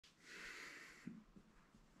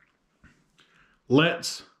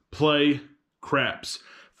Let's play craps.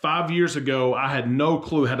 5 years ago, I had no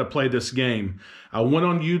clue how to play this game. I went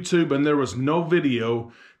on YouTube and there was no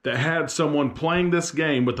video that had someone playing this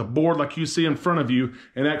game with a board like you see in front of you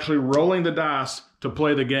and actually rolling the dice to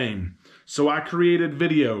play the game. So I created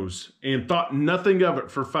videos and thought nothing of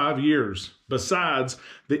it for 5 years, besides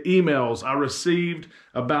the emails I received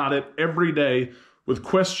about it every day with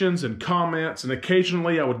questions and comments, and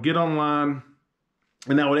occasionally I would get online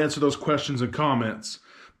and I would answer those questions and comments.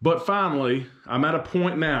 But finally, I'm at a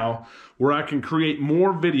point now where I can create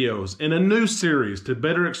more videos in a new series to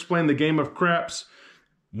better explain the game of craps,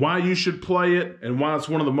 why you should play it, and why it's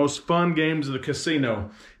one of the most fun games in the casino.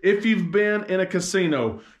 If you've been in a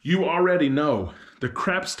casino, you already know the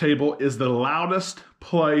craps table is the loudest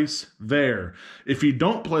place there. If you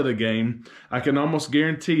don't play the game, I can almost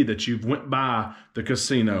guarantee that you've went by the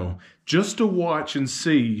casino just to watch and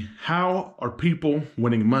see how are people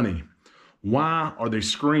winning money. Why are they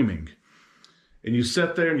screaming? And you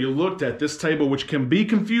sat there and you looked at this table, which can be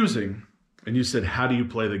confusing, and you said, how do you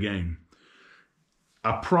play the game?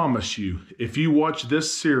 I promise you, if you watch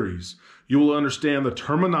this series, you will understand the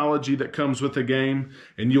terminology that comes with the game,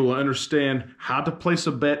 and you will understand how to place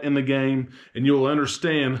a bet in the game, and you will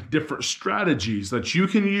understand different strategies that you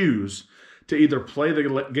can use to either play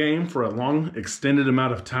the game for a long, extended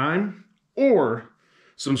amount of time, or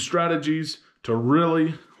some strategies to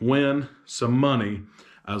really win some money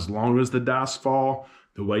as long as the dice fall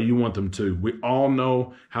the way you want them to. We all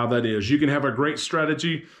know how that is. You can have a great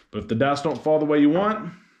strategy, but if the dice don't fall the way you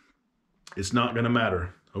want, it's not going to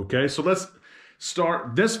matter. Okay, so let's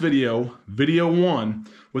start this video, video 1,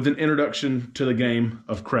 with an introduction to the game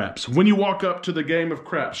of craps. When you walk up to the game of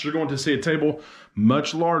craps, you're going to see a table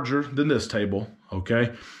much larger than this table,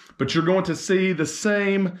 okay? But you're going to see the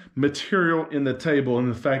same material in the table in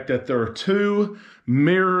the fact that there are two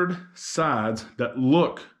mirrored sides that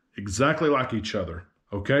look exactly like each other,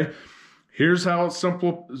 okay? Here's how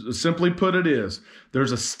simply put it is.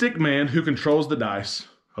 There's a stick man who controls the dice,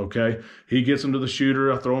 okay? He gets them to the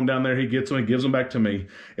shooter. I throw them down there. He gets them. He gives them back to me.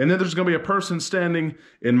 And then there's going to be a person standing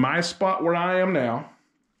in my spot where I am now,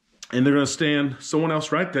 and they're going to stand someone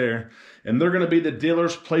else right there, and they're going to be the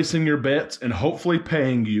dealers placing your bets and hopefully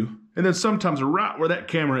paying you. And then sometimes right where that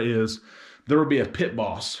camera is, there will be a pit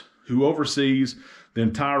boss who oversees the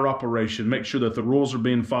entire operation, make sure that the rules are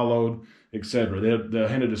being followed, etc. They'll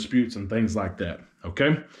handle disputes and things like that,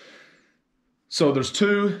 okay? So there's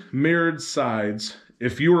two mirrored sides.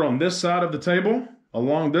 If you were on this side of the table,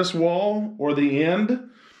 along this wall or the end,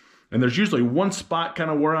 and there's usually one spot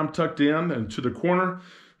kind of where I'm tucked in and to the corner,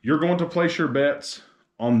 you're going to place your bets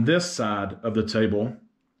on this side of the table.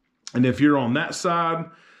 And if you're on that side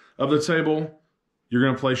of the table, you're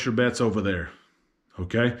going to place your bets over there,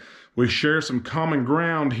 okay? We share some common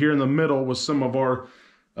ground here in the middle with some of our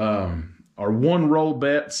one-roll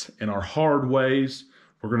bets and our hard ways.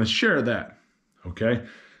 We're going to share that, okay?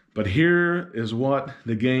 But here is what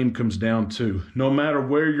the game comes down to. No matter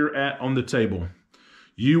where you're at on the table,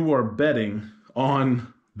 you are betting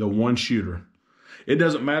on the one shooter. It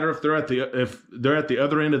doesn't matter if they're at the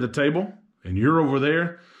other end of the table and you're over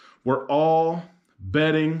there. We're all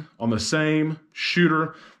betting on the same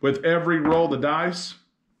shooter. With every roll of the dice,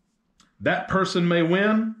 that person may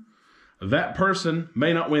win, that person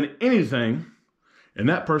may not win anything, and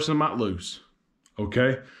that person might lose,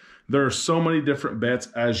 okay? There are so many different bets,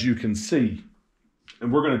 as you can see,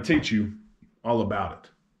 and we're going to teach you all about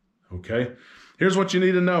it, okay? Here's what you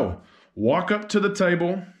need to know. Walk up to the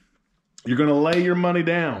table. You're going to lay your money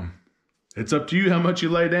down. It's up to you how much you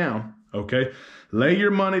lay down, okay? Lay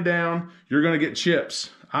your money down. You're going to get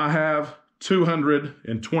chips. I have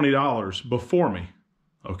 $220 before me,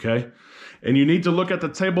 okay? And you need to look at the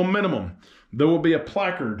table minimum. There will be a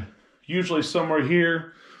placard, usually somewhere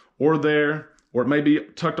here or there, or it may be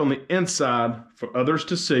tucked on the inside for others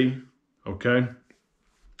to see, okay?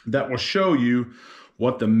 That will show you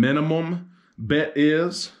what the minimum bet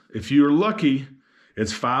is. If you're lucky,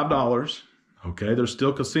 it's $5, okay? There's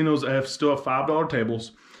still casinos that still have $5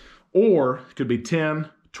 tables, or it could be 10,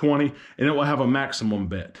 20, and it will have a maximum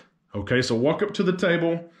bet, okay? So walk up to the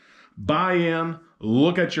table, buy in,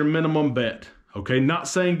 look at your minimum bet, okay? Not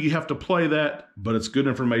saying you have to play that, but it's good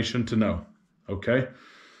information to know, okay?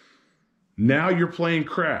 Now you're playing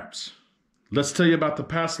craps. Let's tell you about the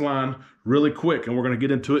pass line really quick, and we're going to get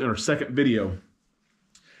into it in our second video.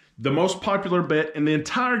 The most popular bet in the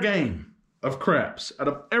entire game of craps, out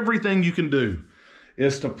of everything you can do,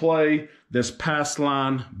 is to play this pass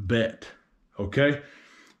line bet, okay?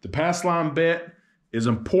 The pass line bet is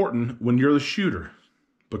important when you're the shooter,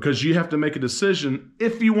 because you have to make a decision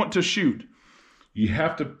if you want to shoot. You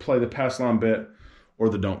have to play the pass line bet or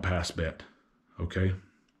the don't pass bet, okay?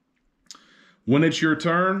 When it's your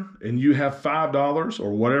turn and you have $5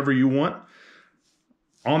 or whatever you want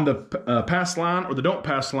on the pass line or the don't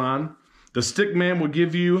pass line, the stick man will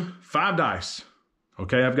give you 5 dice.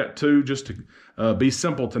 Okay, I've got 2 just to be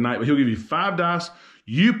simple tonight, but he'll give you 5 dice.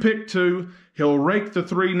 You pick 2, he'll rake the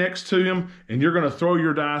 3 next to him, and you're going to throw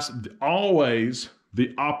your dice always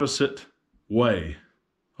the opposite way,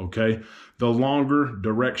 okay? The longer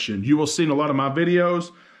direction. You will see in a lot of my videos,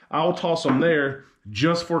 I'll toss them there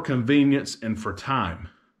just for convenience and for time,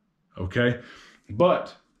 okay?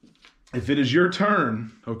 But if it is your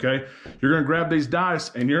turn, okay, you're going to grab these dice,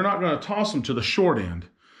 and you're not going to toss them to the short end.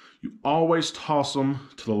 You always toss them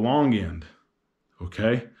to the long end,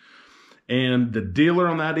 okay? And the dealer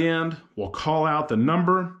on that end will call out the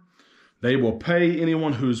number. They will pay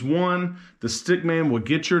anyone who's won. The stick man will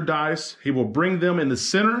get your dice. He will bring them in the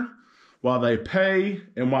center while they pay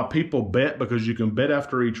and while people bet, because you can bet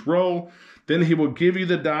after each roll. Then he will give you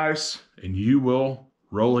the dice and you will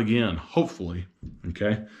roll again, hopefully,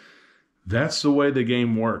 okay? That's the way the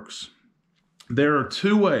game works. There are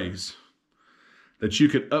 2 ways that you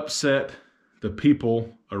could upset the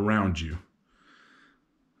people around you.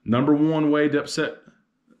 Number 1 way to upset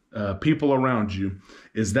people around you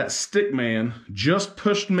is that stick man just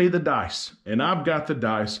pushed me the dice, and I've got the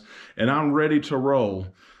dice, and I'm ready to roll.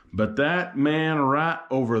 But that man right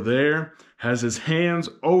over there has his hands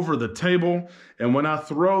over the table, and when I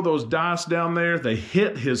throw those dice down there, they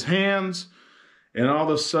hit his hands, and all of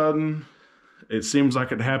a sudden, it seems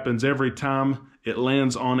like it happens every time, it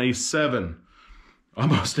lands on a 7.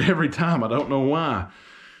 Almost every time. I don't know why.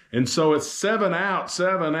 And so it's 7 out,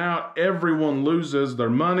 7 out. Everyone loses their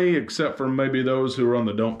money except for maybe those who are on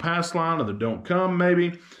the don't pass line or the don't come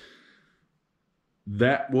maybe.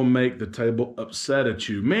 That will make the table upset at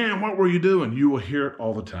you. Man, what were you doing? You will hear it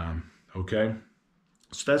all the time, okay?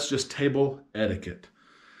 So that's just table etiquette.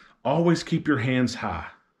 Always keep your hands high.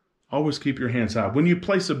 Always keep your hands high. When you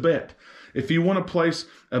place a bet, if you want to place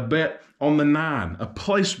a bet on the 9, a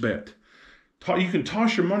place bet, you can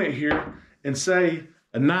toss your money here and say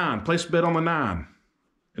a 9, place a bet on the 9.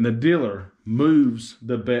 And the dealer moves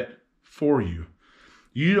the bet for you.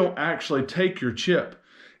 You don't actually take your chip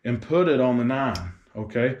and put it on the 9,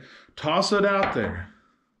 okay? Toss it out there.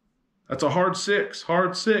 That's a hard 6,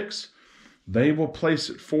 hard 6. They will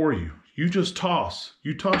place it for you. You just toss.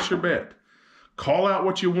 You toss your bet. Call out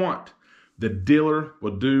what you want. The dealer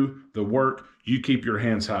will do the work. You keep your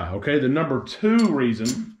hands high, okay? The number 2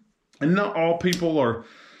 reason, and not all people are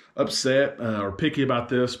upset or picky about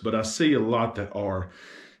this, but I see a lot that are,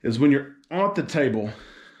 is when you're at the table,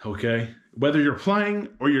 okay, whether you're playing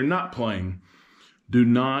or you're not playing, do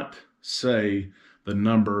not say the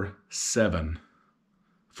number 7.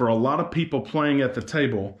 For a lot of people playing at the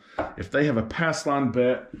table, if they have a pass line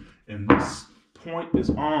bet and this point is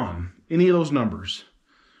on any of those numbers,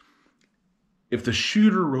 if the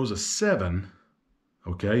shooter rolls a 7,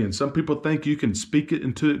 okay, and some people think you can speak it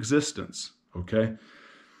into existence, okay?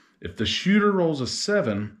 If the shooter rolls a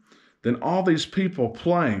 7, then all these people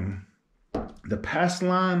playing the pass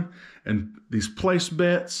line and these place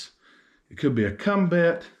bets, it could be a come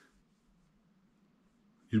bet.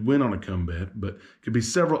 You'd win on a come bet, but it could be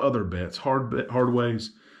several other bets, hard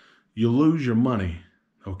ways. You lose your money,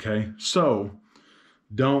 okay? So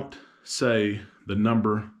don't say the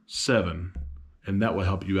number 7, and that will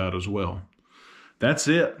help you out as well. That's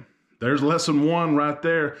it. There's lesson 1 right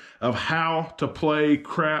there of how to play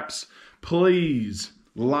craps. Please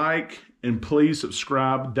like and please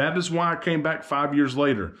subscribe. That is why I came back 5 years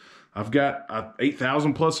later. I've got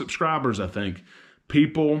 8,000 plus subscribers, I think.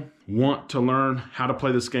 People want to learn how to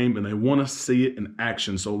play this game and they want to see it in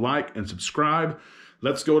action. So like and subscribe.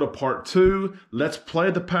 Let's go to part 2. Let's play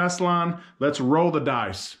the pass line. Let's roll the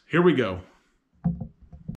dice. Here we go.